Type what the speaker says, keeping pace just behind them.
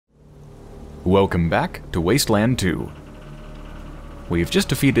Welcome back to Wasteland 2. We've just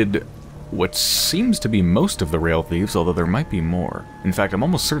defeated what seems to be most of the rail thieves, although there might be more. In fact, I'm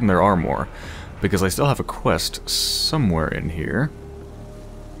almost certain there are more, because I still have a quest somewhere in here.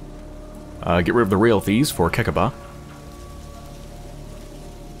 Get rid of the rail thieves for Kekaba.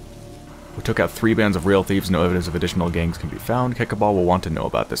 We took out 3 bands of rail thieves, no evidence of additional gangs can be found. Kekaba will want to know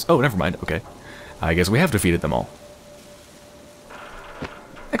about this. Oh, never mind, okay. I guess we have defeated them all.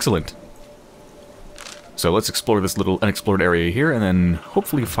 Excellent. So let's explore this little unexplored area here, and then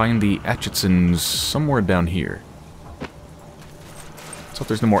hopefully find the Atchisons somewhere down here. So if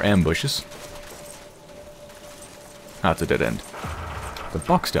there's no more ambushes. Ah, it's a dead end. The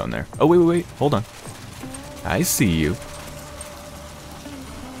box down there. Oh, wait, hold on. I see you.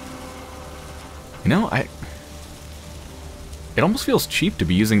 You know, it almost feels cheap to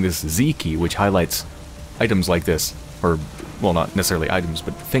be using this Z key, which highlights items like this. Or, well, not necessarily items,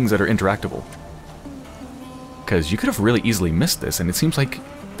 but things that are interactable. Because you could have really easily missed this, and it seems like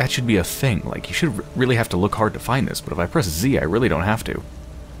that should be a thing. Like, you should really have to look hard to find this, but if I press Z, I really don't have to.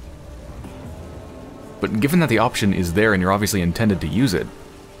 But given that the option is there and you're obviously intended to use it,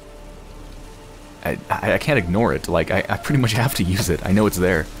 I can't ignore it. Like, I pretty much have to use it. I know it's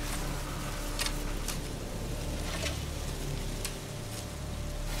there.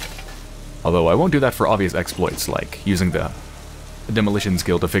 Although I won't do that for obvious exploits, like using the demolition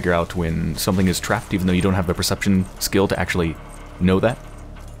skill to figure out when something is trapped, even though you don't have the perception skill to actually know that.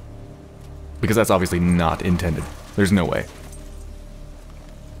 Because that's obviously not intended. There's no way.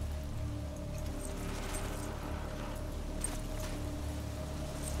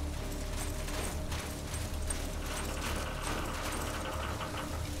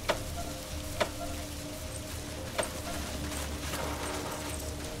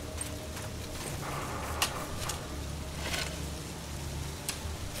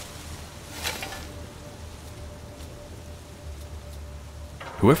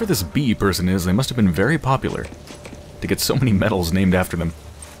 Whoever this bee person is, they must have been very popular to get so many medals named after them.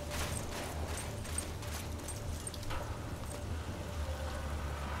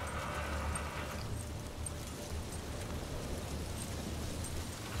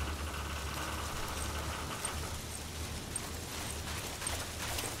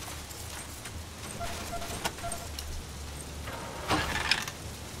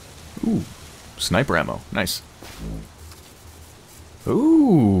 Ooh, sniper ammo. Nice.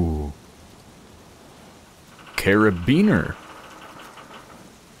 Ooh. Carabiner.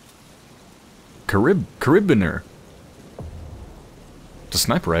 Carabiner. It's a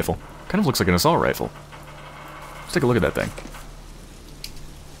sniper rifle. Kind of looks like an assault rifle. Let's take a look at that thing.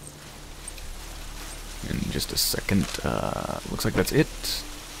 In just a second. Looks like that's it.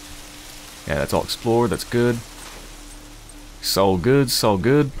 Yeah, that's all explored. That's good. It's all good. It's all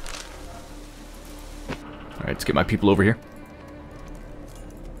good. Alright, let's get my people over here.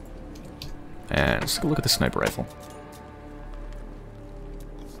 And let's take a look at the sniper rifle.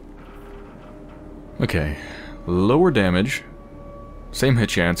 Okay. Lower damage. Same hit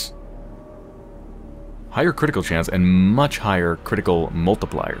chance. Higher critical chance and much higher critical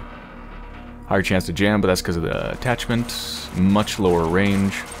multiplier. Higher chance to jam, but that's because of the attachment. Much lower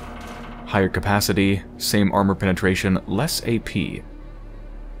range. Higher capacity. Same armor penetration. Less AP.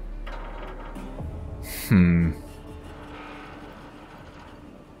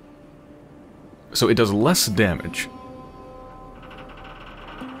 So it does less damage,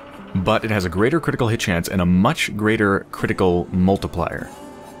 but it has a greater critical hit chance and a much greater critical multiplier.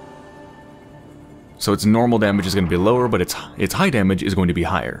 So its normal damage is going to be lower, but its high damage is going to be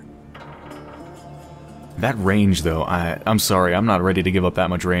higher. That range, though, I'm sorry, I'm not ready to give up that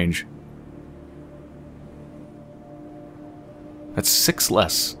much range. That's 6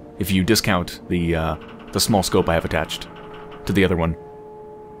 less if you discount the small scope I have attached to the other one.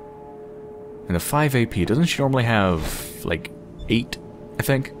 And a 5 AP, doesn't she normally have, like, 8, I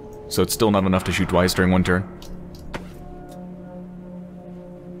think? So it's still not enough to shoot twice during one turn.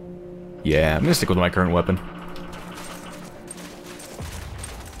 Yeah, I'm gonna stick with my current weapon.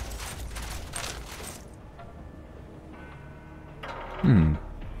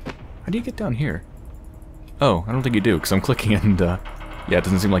 How do you get down here? Oh, I don't think you do, because I'm clicking and, yeah, it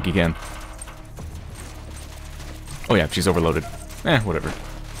doesn't seem like you can. Oh yeah, she's overloaded. Whatever.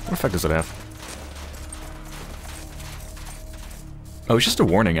 What effect does it have? Oh, it's just a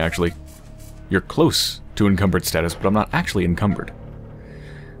warning, actually. You're close to encumbered status, but I'm not actually encumbered.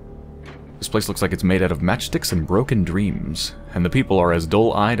 This place looks like it's made out of matchsticks and broken dreams, and the people are as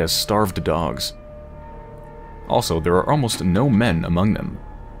dull-eyed as starved dogs. Also, there are almost no men among them.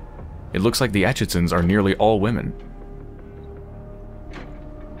 It looks like the Atchisons are nearly all women.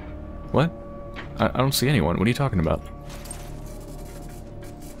 What? I don't see anyone. What are you talking about?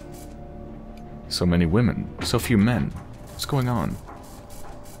 So many women. So few men. What's going on?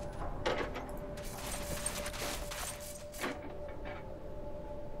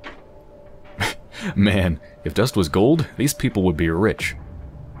 Man, if dust was gold, these people would be rich.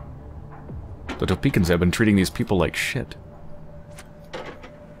 The Topekans have been treating these people like shit.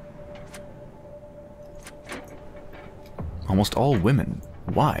 Almost all women.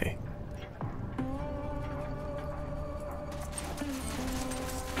 Why?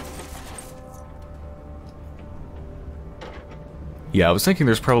 Yeah, I was thinking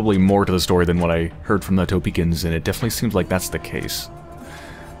there's probably more to the story than what I heard from the Topekans, and it definitely seems like that's the case.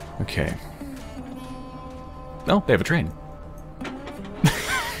 Okay. Oh, they have a train.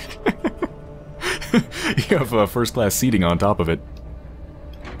 You have first-class seating on top of it.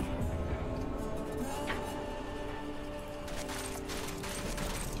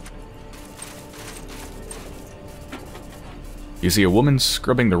 You see a woman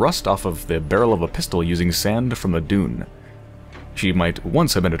scrubbing the rust off of the barrel of a pistol using sand from the dune. She might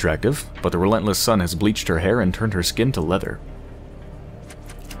once have been attractive, but the relentless sun has bleached her hair and turned her skin to leather.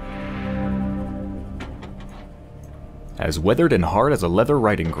 As weathered and hard as a leather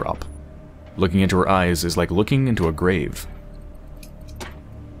riding crop. Looking into her eyes is like looking into a grave.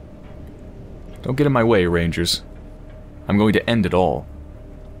 Don't get in my way, Rangers. I'm going to end it all.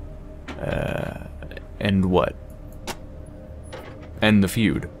 End what? End the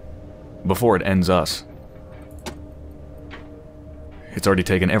feud. Before it ends us. It's already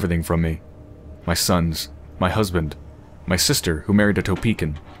taken everything from me. My sons, my husband, my sister who married a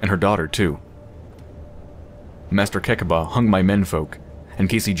Topekan, and her daughter too. Master Kekaba hung my menfolk, and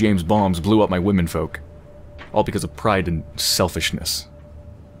Casey James' bombs blew up my womenfolk. All because of pride and selfishness.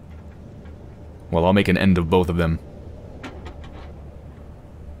 Well, I'll make an end of both of them.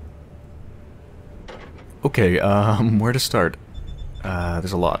 Okay, where to start?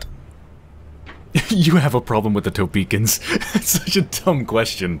 There's a lot. You have a problem with the Topekans? That's such a dumb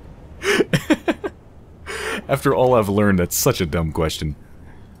question. After all I've learned, that's such a dumb question.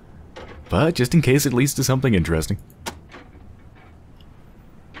 But just in case it leads to something interesting.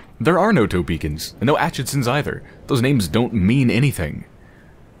 There are no Topekans, and no Atchisons either. Those names don't mean anything.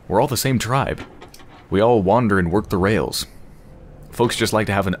 We're all the same tribe. We all wander and work the rails. Folks just like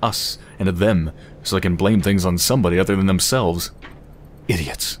to have an us and a them, so they can blame things on somebody other than themselves.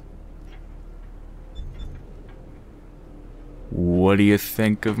 Idiots. What do you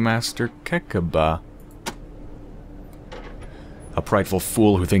think of Master Kekaba? A prideful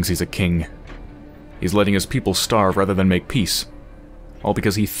fool who thinks he's a king. He's letting his people starve rather than make peace. All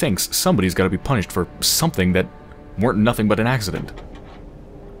because he thinks somebody's got to be punished for something that weren't nothing but an accident.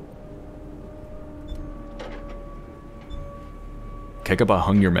 Kekaba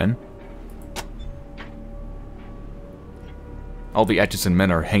hung your men? All the Atchison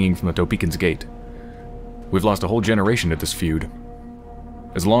men are hanging from the Topekan's gate. We've lost a whole generation to this feud.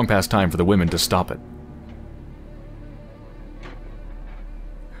 It's long past time for the women to stop it.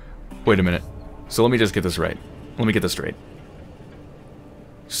 Wait a minute. So let me just get this right. Let me get this straight.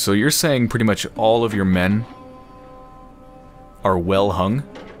 So you're saying pretty much all of your men are well hung?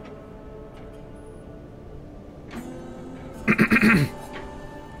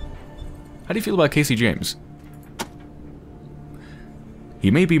 How do you feel about Casey James?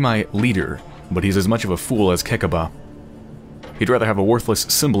 He may be my leader, but he's as much of a fool as Kekaba. He'd rather have a worthless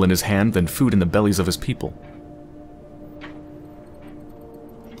symbol in his hand than food in the bellies of his people.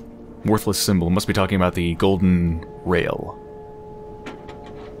 Worthless symbol, must be talking about the golden rail.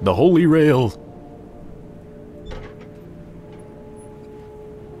 The holy rail!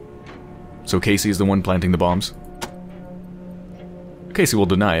 So Casey is the one planting the bombs? Casey will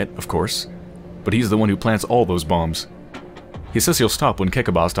deny it, of course, but he's the one who plants all those bombs. He says he'll stop when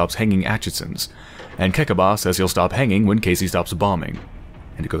Kekaba stops hanging Atchisons, and Kekaba says he'll stop hanging when Casey stops bombing.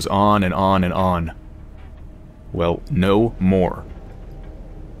 And it goes on and on and on. Well, no more.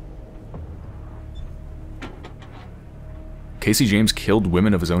 Casey James killed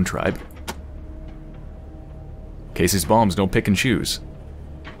women of his own tribe? Casey's bombs don't pick and choose.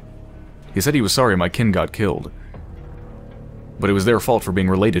 He said he was sorry my kin got killed, but it was their fault for being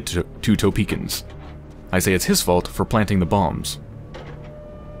related to Topekans. I say it's his fault for planting the bombs.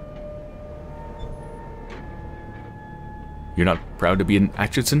 You're not proud to be an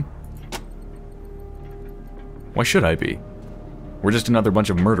Atchison? Why should I be? We're just another bunch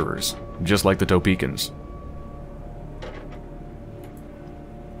of murderers, just like the Topekans.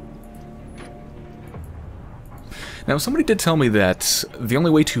 Now, somebody did tell me that the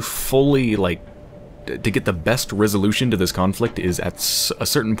only way to fully, to get the best resolution to this conflict is at a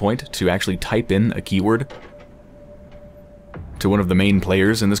certain point to actually type in a keyword to one of the main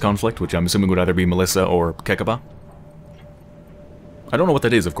players in this conflict, which I'm assuming would either be Melissa or Kekaba. I don't know what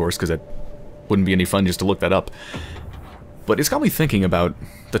that is, of course, because it wouldn't be any fun just to look that up. But it's got me thinking about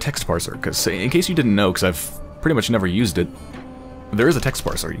the text parser, because in case you didn't know, because I've pretty much never used it, there is a text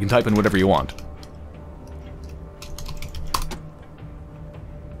parser. You can type in whatever you want.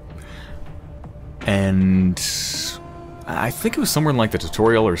 And I think it was somewhere in like the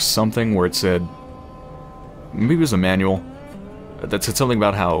tutorial or something where it said, maybe it was a manual, that said something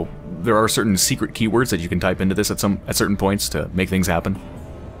about how there are certain secret keywords that you can type into this at certain points to make things happen.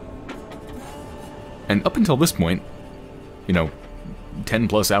 And up until this point, you know, 10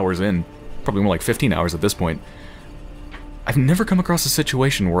 plus hours in, probably more like 15 hours at this point, I've never come across a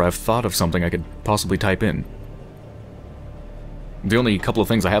situation where I've thought of something I could possibly type in. The only couple of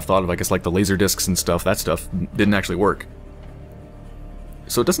things I have thought of, I guess, like the laser discs and stuff, that stuff didn't actually work.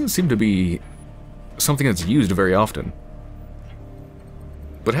 So it doesn't seem to be something that's used very often.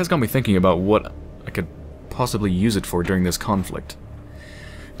 But it has got me thinking about what I could possibly use it for during this conflict,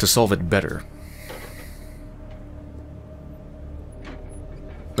 to solve it better.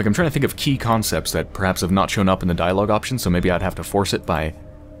 Like, I'm trying to think of key concepts that perhaps have not shown up in the dialogue option, so maybe I'd have to force it by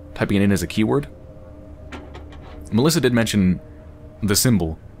typing it in as a keyword. Melissa did mention the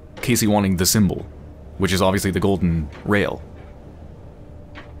symbol, Casey wanting the symbol, which is obviously the golden rail.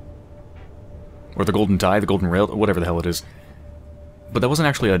 Or the golden tie, the golden rail, whatever the hell it is. But that wasn't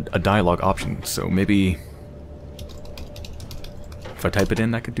actually a dialogue option, so maybe if I type it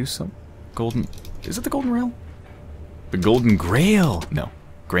in, I could do some golden... Is it the golden rail? The golden grail! No.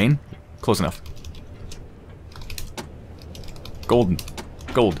 Grain? Close enough. Golden.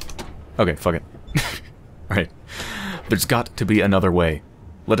 Gold. Okay, fuck it. Alright. There's got to be another way.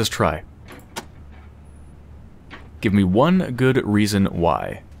 Let us try. Give me one good reason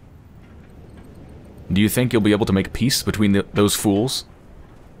why. Do you think you'll be able to make peace between those fools?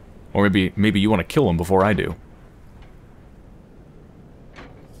 Or maybe you want to kill them before I do.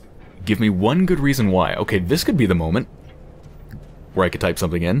 Give me one good reason why. Okay, this could be the moment where I could type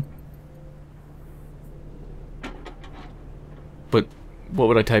something in. But what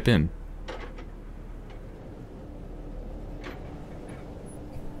would I type in?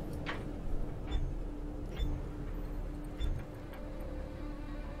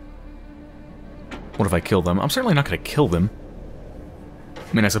 What if I kill them? I'm certainly not going to kill them.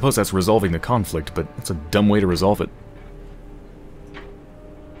 I mean, I suppose that's resolving the conflict, but it's a dumb way to resolve it.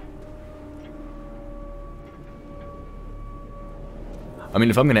 I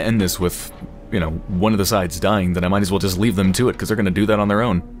mean, if I'm going to end this with, you know, one of the sides dying, then I might as well just leave them to it, because they're going to do that on their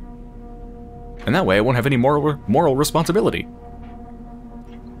own. And that way I won't have any moral responsibility.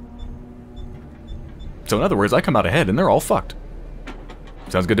 So in other words, I come out ahead and they're all fucked.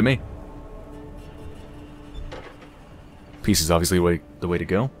 Sounds good to me. Peace is obviously the way to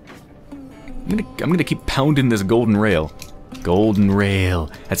go. I'm gonna keep pounding this golden rail. Golden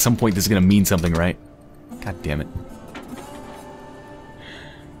rail. At some point this is gonna mean something, right? God damn it.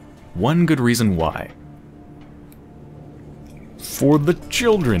 One good reason why. For the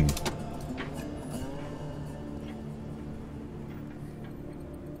children.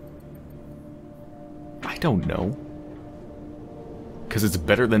 I don't know. 'Cause it's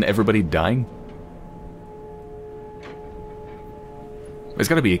better than everybody dying? There's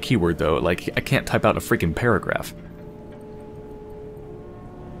gotta be a keyword, though. Like, I can't type out a freaking paragraph.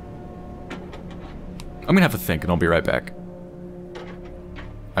 I'm gonna have to think, and I'll be right back.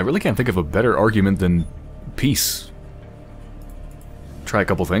 I really can't think of a better argument than peace. Try a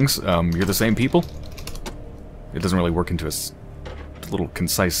couple things. You're the same people? It doesn't really work into a little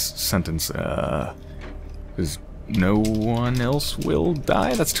concise sentence. Is no one else will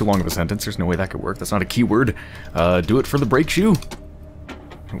die? That's too long of a sentence. There's no way that could work. That's not a keyword. Do it for the brake shoe.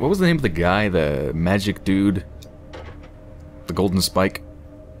 What was the name of the guy? The magic dude? The golden spike?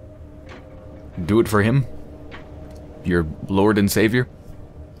 Do it for him? Your Lord and Savior?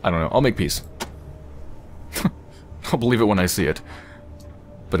 I don't know. I'll make peace. I'll believe it when I see it.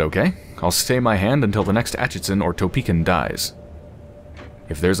 But okay. I'll stay my hand until the next Atchison or Topican dies.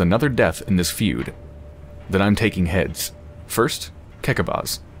 If there's another death in this feud, then I'm taking heads. First,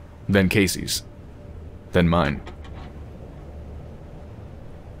 Kekaba's. Then Casey's. Then mine.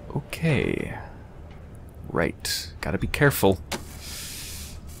 Okay. Right. Gotta be careful.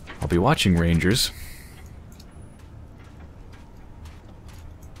 I'll be watching, Rangers.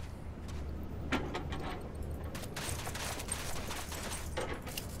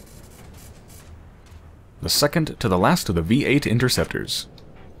 The second to the last of the V8 interceptors.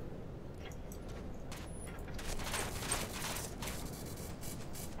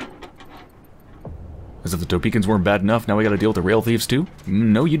 As if the Topekans weren't bad enough, now we gotta deal with the rail thieves too?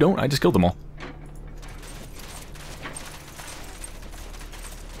 No, you don't. I just killed them all.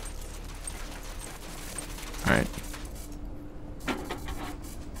 Alright.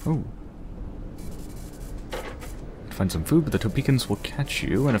 Oh. Find some food, but the Topekans will catch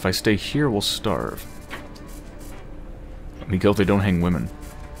you, and if I stay here, we'll starve. Let me go if they don't hang women.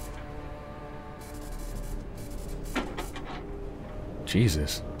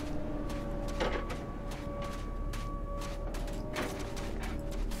 Jesus.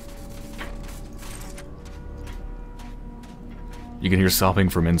 You can hear sobbing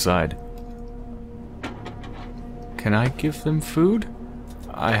from inside. Can I give them food?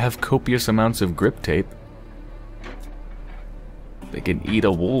 I have copious amounts of grip tape. They can eat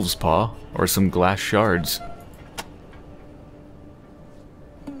a wolf's paw or some glass shards.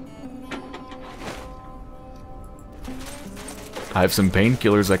 I have some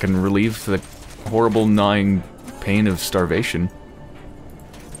painkillers that can relieve the horrible gnawing pain of starvation.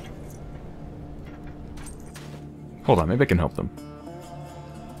 Hold on, maybe I can help them.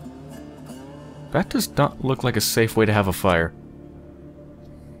 That does not look like a safe way to have a fire.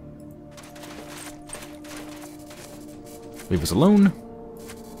 Leave us alone.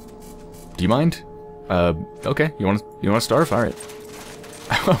 Do you mind? Okay. You wanna starve? Alright.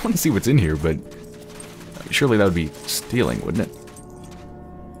 I wanna see what's in here, but surely that would be stealing, wouldn't it?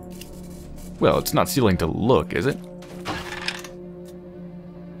 Well, it's not stealing to look, is it?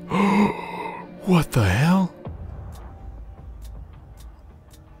 What the hell?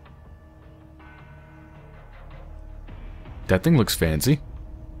 That thing looks fancy.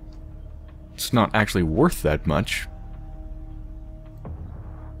 It's not actually worth that much.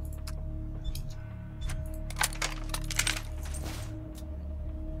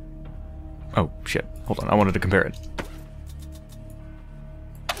 Oh, shit. Hold on, I wanted to compare it.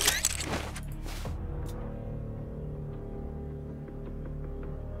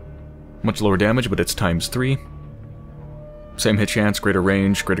 Much lower damage, but it's ×3. Same hit chance, greater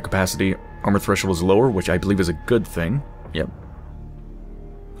range, greater capacity. Armor threshold is lower, which I believe is a good thing. Yep.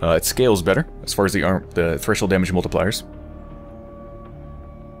 It scales better, as far as the threshold damage multipliers.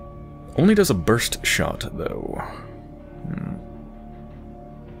 Only does a burst shot, though.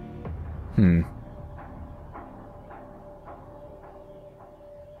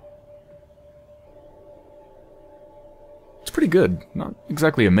 It's pretty good. Not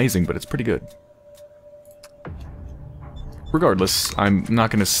exactly amazing, but it's pretty good. Regardless, I'm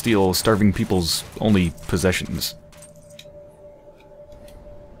not going to steal starving people's only possessions.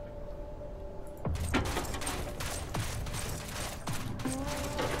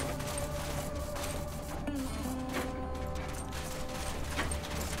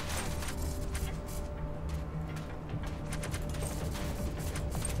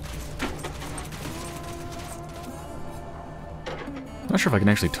 Not sure if I can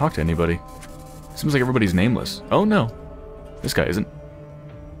actually talk to anybody. Seems like everybody's nameless. Oh no, this guy isn't.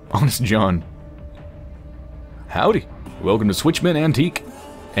 Honest John. Howdy. Welcome to Switchman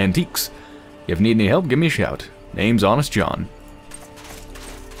Antiques. If you need any help, give me a shout. Name's Honest John.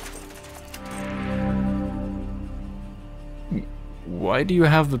 Why do you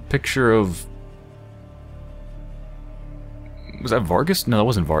have the picture of... Was that Vargas? No, that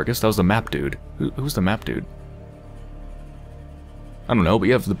wasn't Vargas. That was the map dude. Who was the map dude? I don't know, but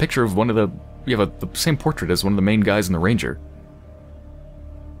you have the picture of one of the... You have the same portrait as one of the main guys in the Ranger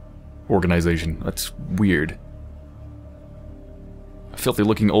organization. That's weird. A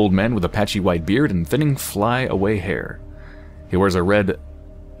filthy-looking old man with a patchy white beard and thinning fly-away hair. He wears a red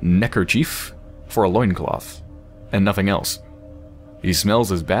neckerchief for a loincloth, and nothing else. He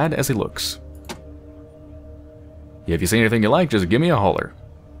smells as bad as he looks. Yeah, if you see anything you like, just give me a holler.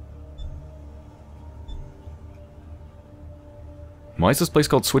 Why is this place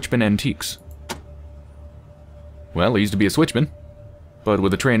called Switchman Antiques? Well, I used to be a switchman, but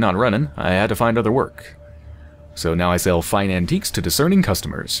with the train not running, I had to find other work. So now I sell fine antiques to discerning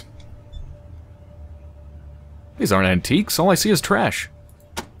customers. These aren't antiques, all I see is trash.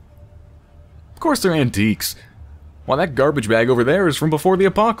 Of course they're antiques. Why, that garbage bag over there is from before the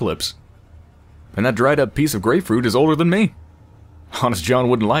apocalypse. And that dried up piece of grapefruit is older than me. Honest John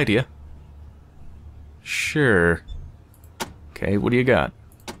wouldn't lie to you. Sure. Okay, what do you got?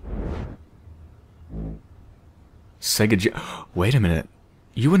 Wait a minute.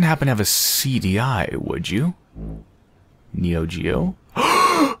 You wouldn't happen to have a CDI, would you? Neo Geo?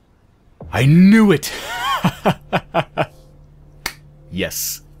 I knew it!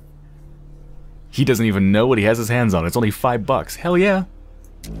 Yes. He doesn't even know what he has his hands on. It's only $5. Hell yeah.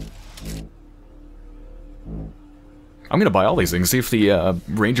 I'm gonna buy all these things, see if the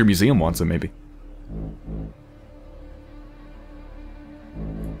Ranger Museum wants them, maybe.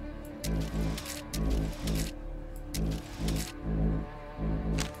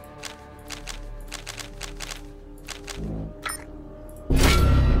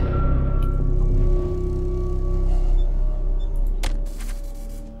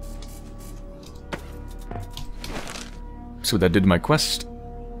 See what that did to my quest.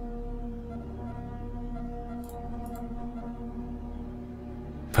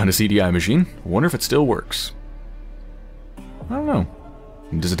 Found a CDI machine. Wonder if it still works. I don't know.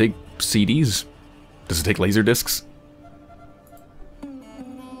 Does it take CDs? Does it take laser discs?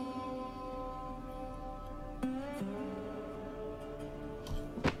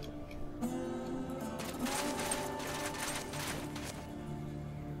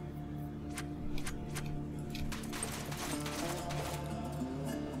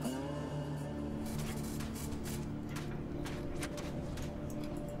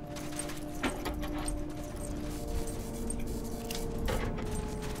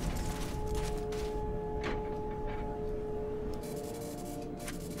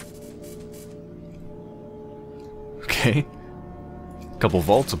 Okay. Couple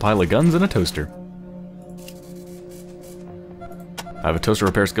vaults, a pile of guns, and a toaster. I have a toaster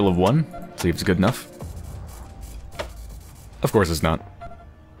repair skill of 1. See if it's good enough. Of course it's not.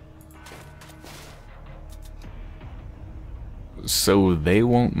 So they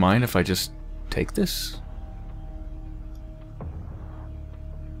won't mind if I just take this?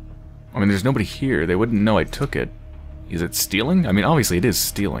 I mean, there's nobody here. They wouldn't know I took it. Is it stealing? I mean, obviously it is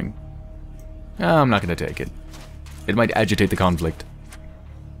stealing. I'm not going to take it. It might agitate the conflict.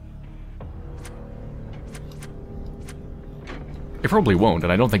 It probably won't,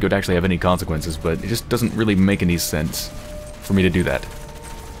 and I don't think it would actually have any consequences, but it just doesn't really make any sense for me to do that.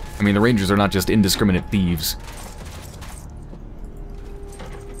 I mean, the Rangers are not just indiscriminate thieves.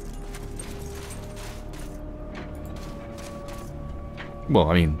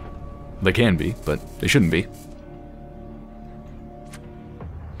 Well, I mean, they can be, but they shouldn't be.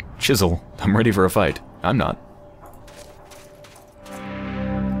 Chisel, I'm ready for a fight. I'm not.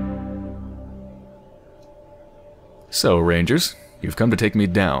 So, Rangers, you've come to take me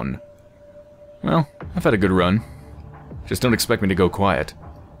down. Well, I've had a good run. Just don't expect me to go quiet.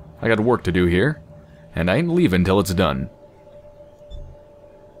 I got work to do here, and I ain't leaving till it's done.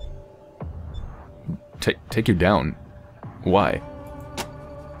 Take you down? Why?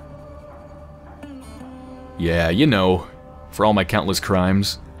 Yeah, you know, for all my countless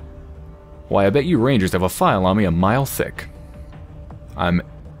crimes. Why, I bet you Rangers have a file on me a mile thick. I'm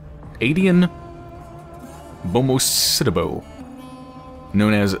Adian Bomositabo,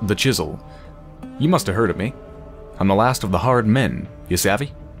 known as the Chisel. You must have heard of me. I'm the last of the hard men, you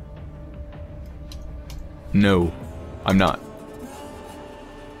savvy? No, I'm not.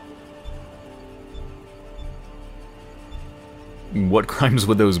 What crimes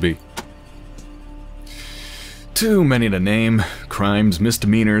would those be? Too many to name. Crimes,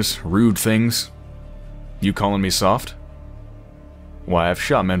 misdemeanors, rude things. You calling me soft? Why, I've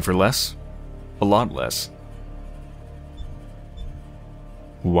shot men for less. A lot less.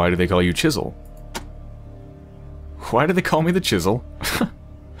 Why do they call you Chisel? Why do they call me the Chisel?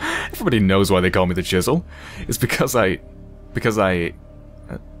 Everybody knows why they call me the Chisel. It's because I...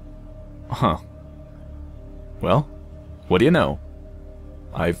 Huh. Well, what do you know?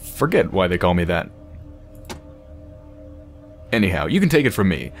 I forget why they call me that. Anyhow, you can take it from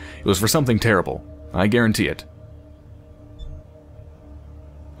me. It was for something terrible. I guarantee it.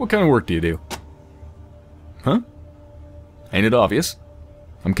 What kind of work do you do? Huh? Ain't it obvious?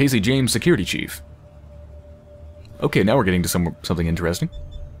 I'm Casey James, Security Chief. Okay, now we're getting to something interesting.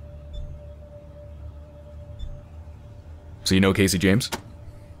 So you know Casey James?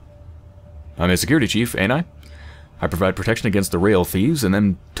 I'm a Security Chief, ain't I? I provide protection against the rail thieves and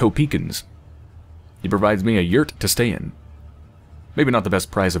them Topekans. He provides me a yurt to stay in. Maybe not the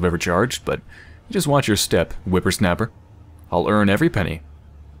best price I've ever charged, but just watch your step, whippersnapper. I'll earn every penny.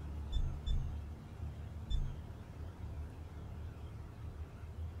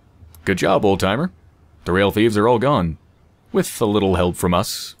 Good job, old-timer. The rail thieves are all gone. With a little help from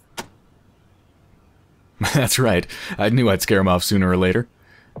us. That's right. I knew I'd scare them off sooner or later.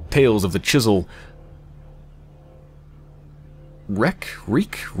 Tales of the Chisel... Wreak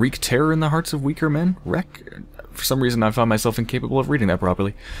terror in the hearts of weaker men? Wreck? For some reason I found myself incapable of reading that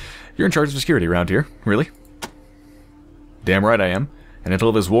properly. You're in charge of security around here, really? Damn right I am. And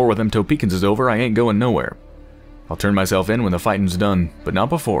until this war with them Topekans is over, I ain't going nowhere. I'll turn myself in when the fighting's done, but not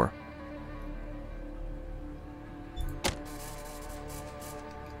before.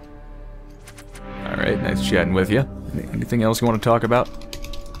 Alright, nice chatting with you. Anything else you want to talk about?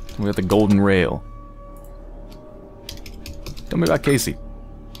 We got the golden rail. Tell me about Casey.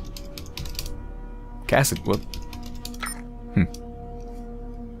 Cassidy, what?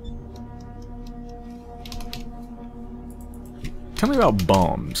 Tell me about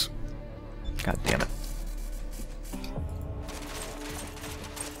bombs. God damn it.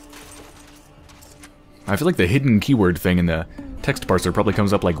 I feel like the hidden keyword thing in the text parser probably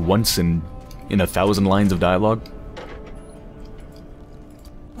comes up like once in 1,000 lines of dialogue.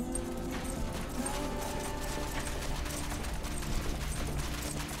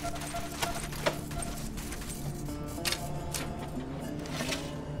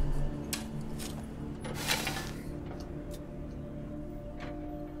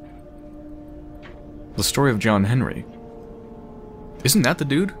 The story of John Henry. Isn't that the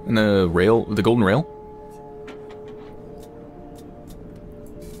dude in the golden rail?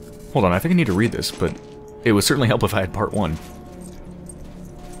 Hold on, I think I need to read this, but it would certainly help if I had part 1.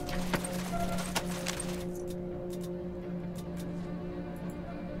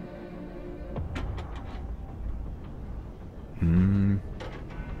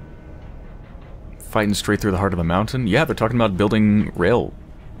 Fighting straight through the heart of the mountain? Yeah, they're talking about building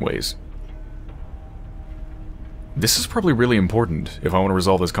railways. This is probably really important if I want to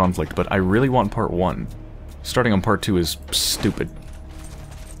resolve this conflict, but I really want part 1. Starting on part 2 is stupid.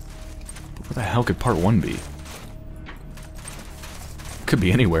 But where the hell could part 1 be? Could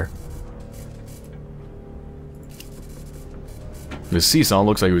be anywhere. This seesaw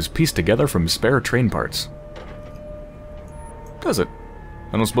looks like it was pieced together from spare train parts. Does it?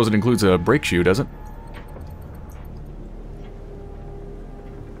 I don't suppose it includes a brake shoe, does it?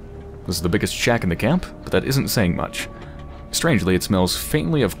 This is the biggest shack in the camp, but that isn't saying much. Strangely, it smells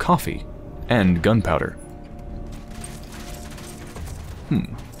faintly of coffee and gunpowder.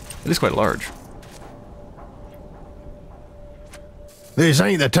 It is quite large. This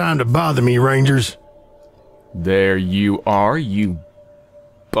ain't the time to bother me, Rangers. There you are, you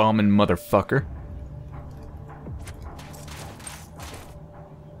bombing motherfucker.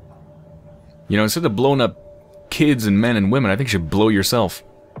 You know, instead of blowing up kids and men and women, I think you should blow yourself.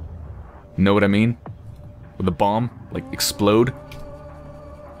 Know what I mean? With a bomb? Like, explode?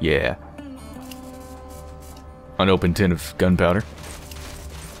 Yeah. Unopened tin of gunpowder.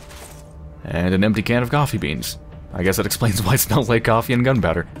 And an empty can of coffee beans. I guess that explains why it smells like coffee and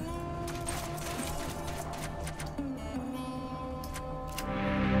gunpowder.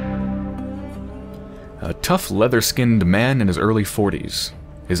 A tough, leather-skinned man in his early 40s.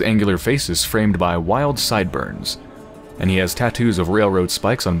 His angular face is framed by wild sideburns, and he has tattoos of railroad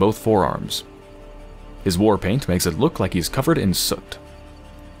spikes on both forearms. His war paint makes it look like he's covered in soot.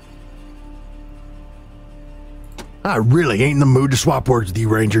 I really ain't in the mood to swap words with you,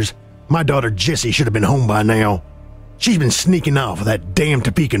 Rangers. My daughter Jessie should have been home by now. She's been sneaking off with that damn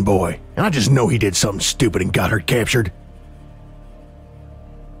Topeka boy, and I just know he did something stupid and got her captured.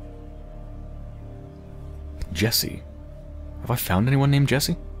 Jessie. Have I found anyone named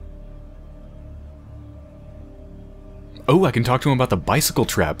Jessie? Oh, I can talk to him about the bicycle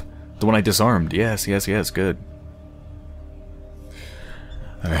trap. The one I disarmed. Yes, yes, yes, good.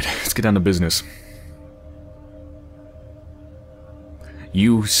 Alright, let's get down to business.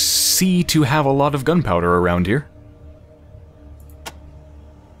 You see to have a lot of gunpowder around here.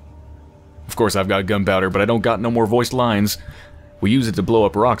 Of course I've got gunpowder, but I don't got no more voiced lines. We use it to blow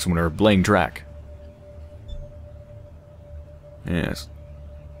up rocks when we're laying track. Yes.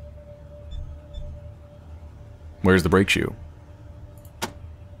 Where's the brake shoe?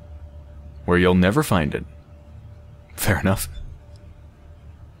 Where you'll never find it. Fair enough.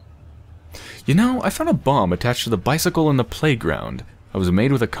 You know, I found a bomb attached to the bicycle in the playground. It was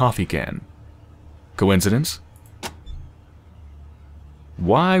made with a coffee can. Coincidence?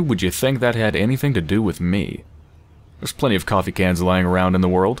 Why would you think that had anything to do with me? There's plenty of coffee cans lying around in the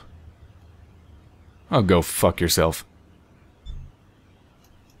world. Oh, go fuck yourself.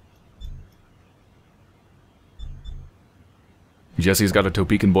 Jesse's got a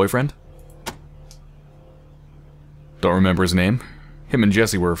Topekan boyfriend? Don't remember his name. Him and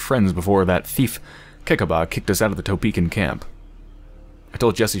Jesse were friends before that thief, Kekaba, kicked us out of the Topekan camp. I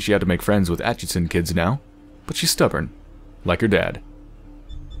told Jessie she had to make friends with Atchison kids now, but she's stubborn, like her dad.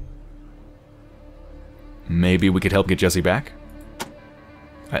 Maybe we could help get Jessie back?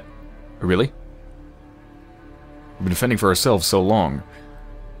 Really? We've been fending for ourselves so long.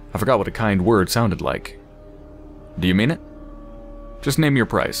 I forgot what a kind word sounded like. Do you mean it? Just name your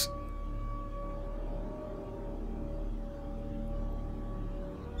price.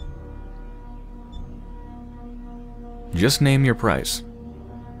 Just name your price.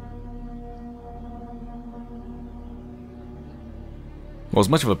 Well, as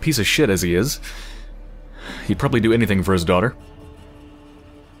much of a piece of shit as he is, he'd probably do anything for his daughter.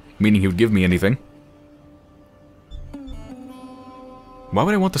 Meaning he would give me anything. Why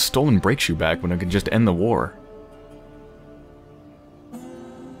would I want the stolen brake shoe back when I could just end the war?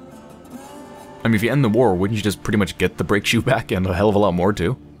 I mean, if you end the war, wouldn't you just pretty much get the brake shoe back and a hell of a lot more,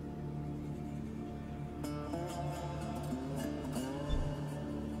 too?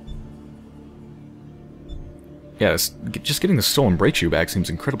 Yeah, just getting the stolen brake shoe back seems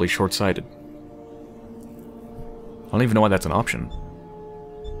incredibly short-sighted. I don't even know why that's an option.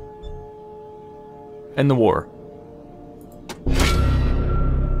 End the war.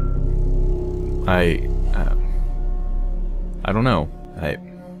 I don't know.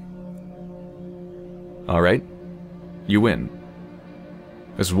 Alright. You win.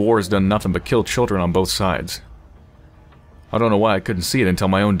 This war has done nothing but kill children on both sides. I don't know why I couldn't see it until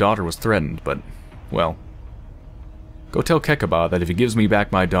my own daughter was threatened, but, well. Go tell Kekaba that if he gives me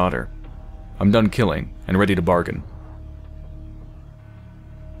back my daughter, I'm done killing and ready to bargain.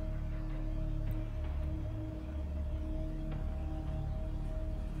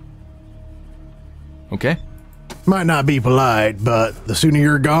 Okay? Might not be polite, but the sooner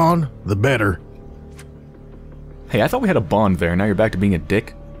you're gone, the better. Hey, I thought we had a bond there, now you're back to being a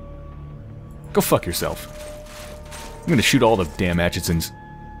dick? Go fuck yourself. I'm gonna shoot all the damn Atchisons.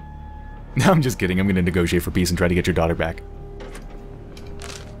 No, I'm just kidding. I'm gonna negotiate for peace and try to get your daughter back.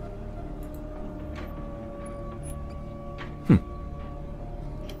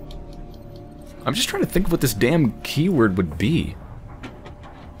 I'm just trying to think of what this damn keyword would be.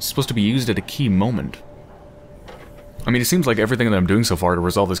 It's supposed to be used at a key moment. I mean, it seems like everything that I'm doing so far to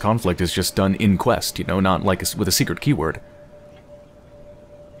resolve this conflict is just done in quest, you know, not like with a secret keyword.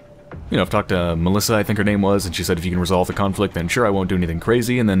 You know, I've talked to Melissa, I think her name was, and she said if you can resolve the conflict, then sure, I won't do anything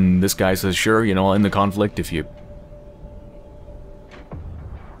crazy, and then this guy says, sure, you know, I'll end the conflict if you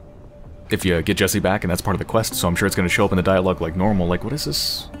get Jesse back, and that's part of the quest, so I'm sure it's going to show up in the dialogue like normal. Like, what is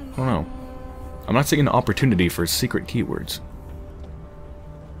this? I don't know. I'm not seeing an opportunity for secret keywords.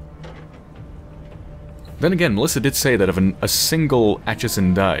 Then again, Melissa did say that if a single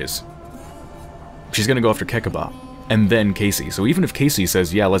Atchison dies, she's going to go after Kekaba, and then Casey. So even if Casey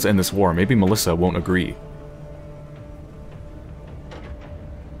says, yeah, let's end this war, maybe Melissa won't agree.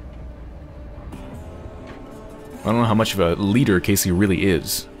 I don't know how much of a leader Casey really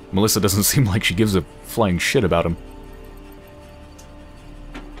is. Melissa doesn't seem like she gives a flying shit about him.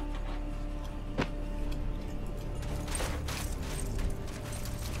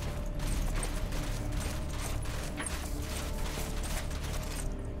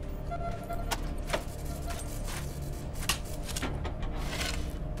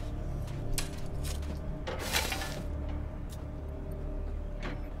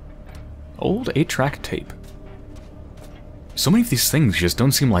 Old 8-track tape. So many of these things just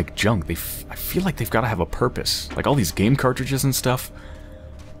don't seem like junk. I feel like they've got to have a purpose. Like all these game cartridges and stuff.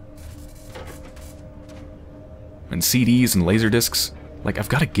 And CDs and laserdiscs. Like, I've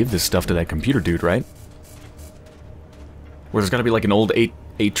got to give this stuff to that computer dude, right? Or there's got to be like an old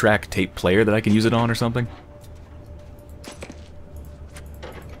 8-track tape player that I can use it on or something.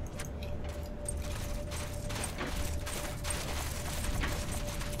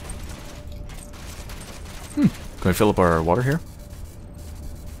 Can we fill up our water here?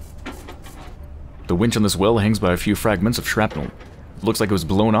 The winch on this well hangs by a few fragments of shrapnel. It looks like it was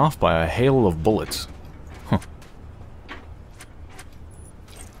blown off by a hail of bullets. Huh.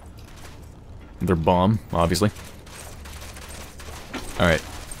 They're bomb, obviously. Alright.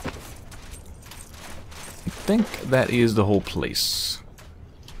 I think that is the whole place.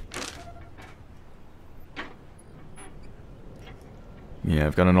 Yeah,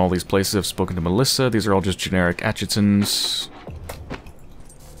 I've gone in all these places, I've spoken to Melissa, these are all just generic Atchisons.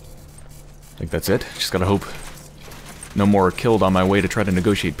 I think that's it. Just gotta hope no more are killed on my way to try to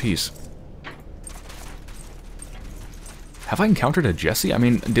negotiate peace. Have I encountered a Jesse? I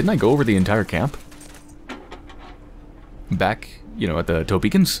mean, didn't I go over the entire camp? Back, you know, at the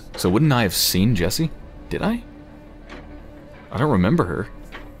Topekans? So wouldn't I have seen Jesse? Did I? I don't remember her.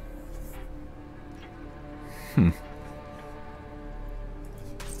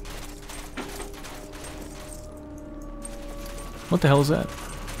 What the hell is that?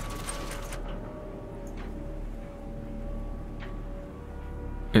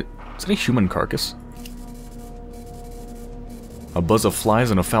 Is that a human carcass? A buzz of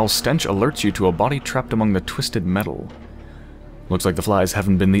flies and a foul stench alerts you to a body trapped among the twisted metal. Looks like the flies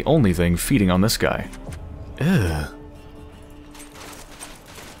haven't been the only thing feeding on this guy. Ugh.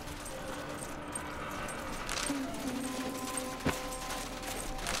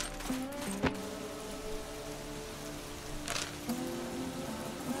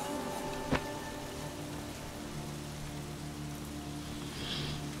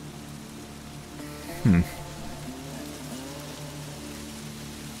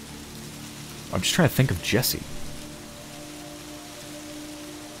 I'm just trying to think of Jesse.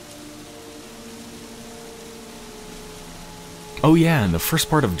 Oh yeah, and the first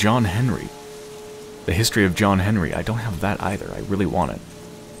part of John Henry. The history of John Henry. I don't have that either. I really want it.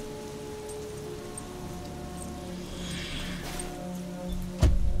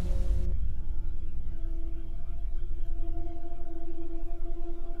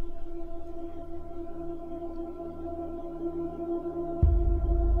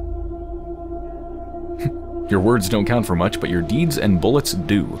 Your words don't count for much, but your deeds and bullets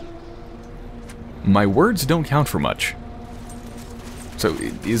do. My words don't count for much. So,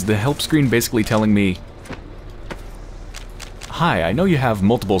 is the help screen basically telling me, hi, I know you have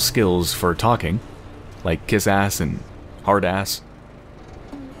multiple skills for talking, like kiss ass and hard ass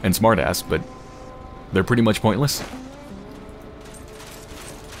and smart ass, but they're pretty much pointless?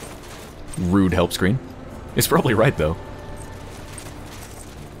 Rude help screen. It's probably right, though.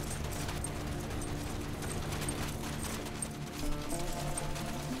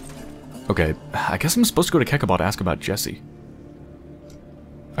 Okay, I guess I'm supposed to go to Kekabot to ask about Jesse.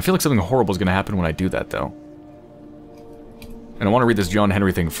 I feel like something horrible is going to happen when I do that, though. And I want to read this John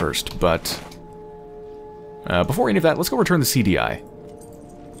Henry thing first, but... before any of that, let's go return the CDI.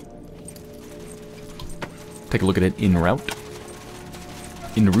 Take a look at it en route.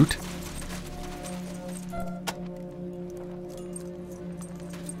 En route.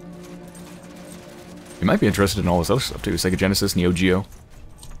 You might be interested in all this other stuff too. Sega Genesis, Neo Geo.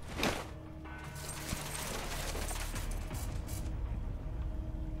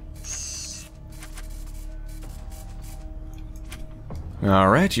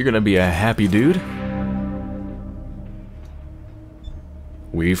 Alright, you're gonna be a happy dude.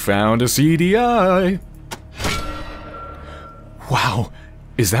 We found a CDI! Wow,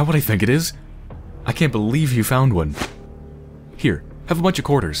 is that what I think it is? I can't believe you found one. Here, have a bunch of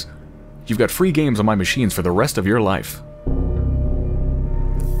quarters. You've got free games on my machines for the rest of your life.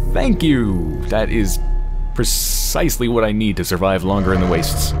 Thank you! That is precisely what I need to survive longer in the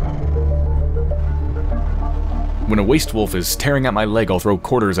wastes. When a waste wolf is tearing at my leg, I'll throw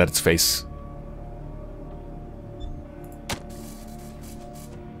quarters at its face.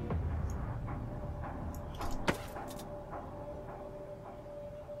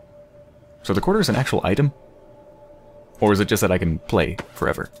 So the quarter is an actual item? Or is it just that I can play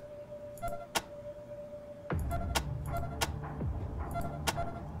forever?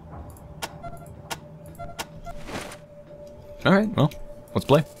 Alright, well, let's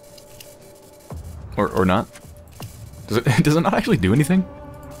play. Or not. Does it not actually do anything?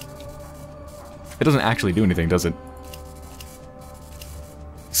 It doesn't actually do anything, does it?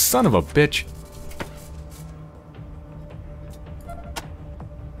 Son of a bitch.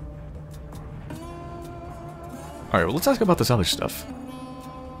 Alright, well, let's ask about this other stuff.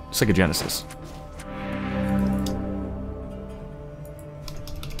 Sega Genesis.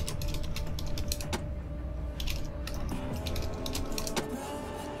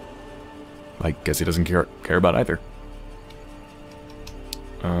 I guess he doesn't care about either.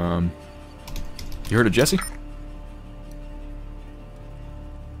 You heard of Jesse?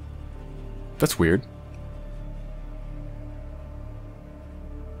 That's weird.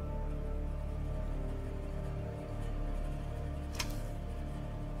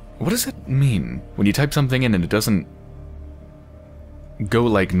 What does that mean when you type something in and it doesn't go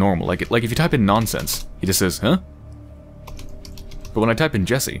like normal? Like if you type in nonsense, he just says, huh? But when I type in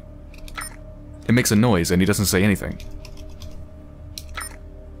Jesse, it makes a noise and he doesn't say anything.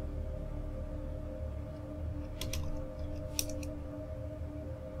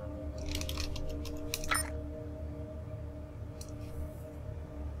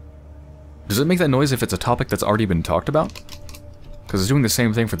 Does it make that noise if it's a topic that's already been talked about? Because it's doing the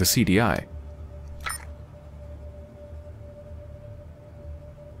same thing for the CDI.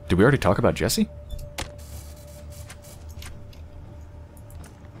 Did we already talk about Jesse?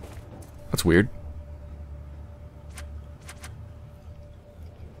 That's weird.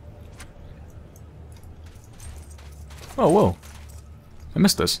 Oh, whoa. I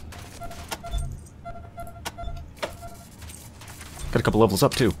missed this. Got a couple levels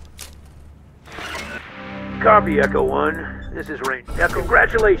up, too. Copy, Echo 1. This is Rain.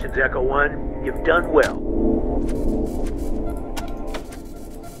 Congratulations, Echo 1. You've done well.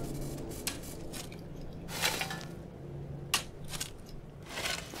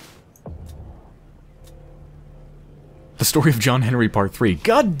 The Story of John Henry Part 3.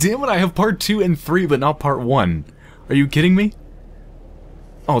 God damn it, I have Part 2 and 3, but not Part 1. Are you kidding me?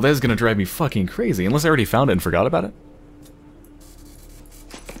 Oh, that is gonna drive me fucking crazy, unless I already found it and forgot about it.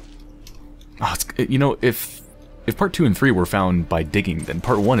 Oh, you know, if Part 2 and 3 were found by digging, then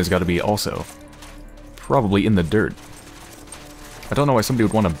Part 1 has got to be also probably in the dirt. I don't know why somebody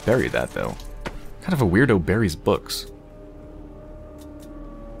would want to bury that, though. Kind of a weirdo buries books.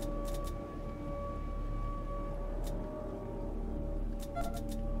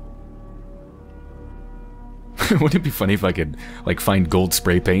 Wouldn't it be funny if I could, like, find gold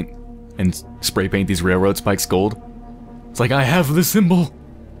spray paint and spray paint these railroad spikes gold? It's like, I have the symbol!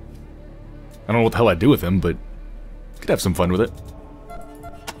 I don't know what the hell I'd do with him, but could have some fun with it.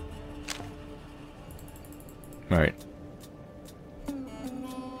 Alright.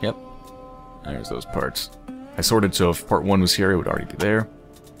 Yep. There's those parts. I sorted so if part 1 was here, it would already be there.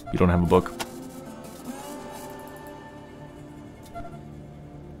 You don't have a book.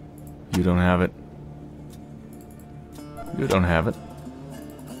 You don't have it. You don't have it.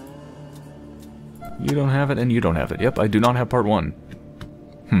 You don't have it, and you don't have it. Yep, I do not have part 1.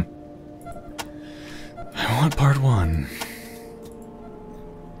 I want part 1.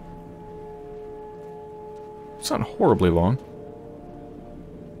 It's not horribly long.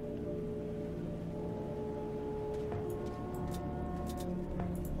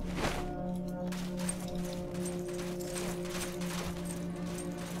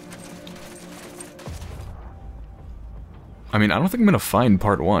 I mean, I don't think I'm going to find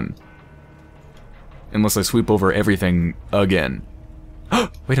part 1. Unless I sweep over everything again.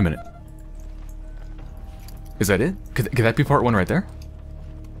 Wait a minute. Is that it? Could that be part 1 right there?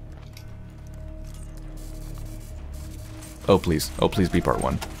 Oh, please. Oh, please be part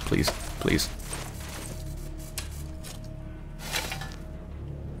 1. Please. Please.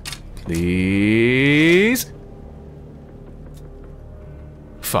 Please?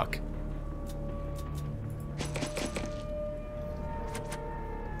 Fuck.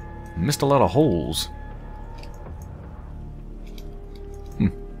 Missed a lot of holes.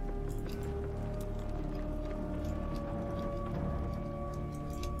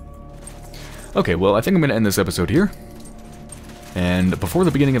 Okay, well, I think I'm going to end this episode here. And before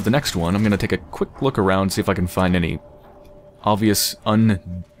the beginning of the next one, I'm going to take a quick look around, see if I can find any obvious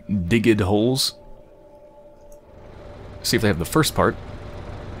undigged holes. See if they have the first part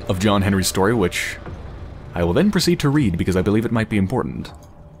of John Henry's story, which I will then proceed to read because I believe it might be important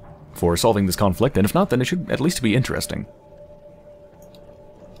for solving this conflict, and if not, then it should at least be interesting.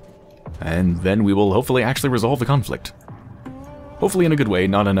 And then we will hopefully actually resolve the conflict. Hopefully in a good way,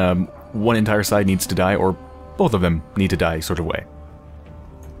 not in a one entire side needs to die, or both of them need to die sort of way.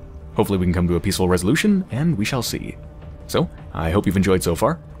 Hopefully we can come to a peaceful resolution, and we shall see. So, I hope you've enjoyed so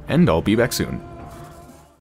far, and I'll be back soon.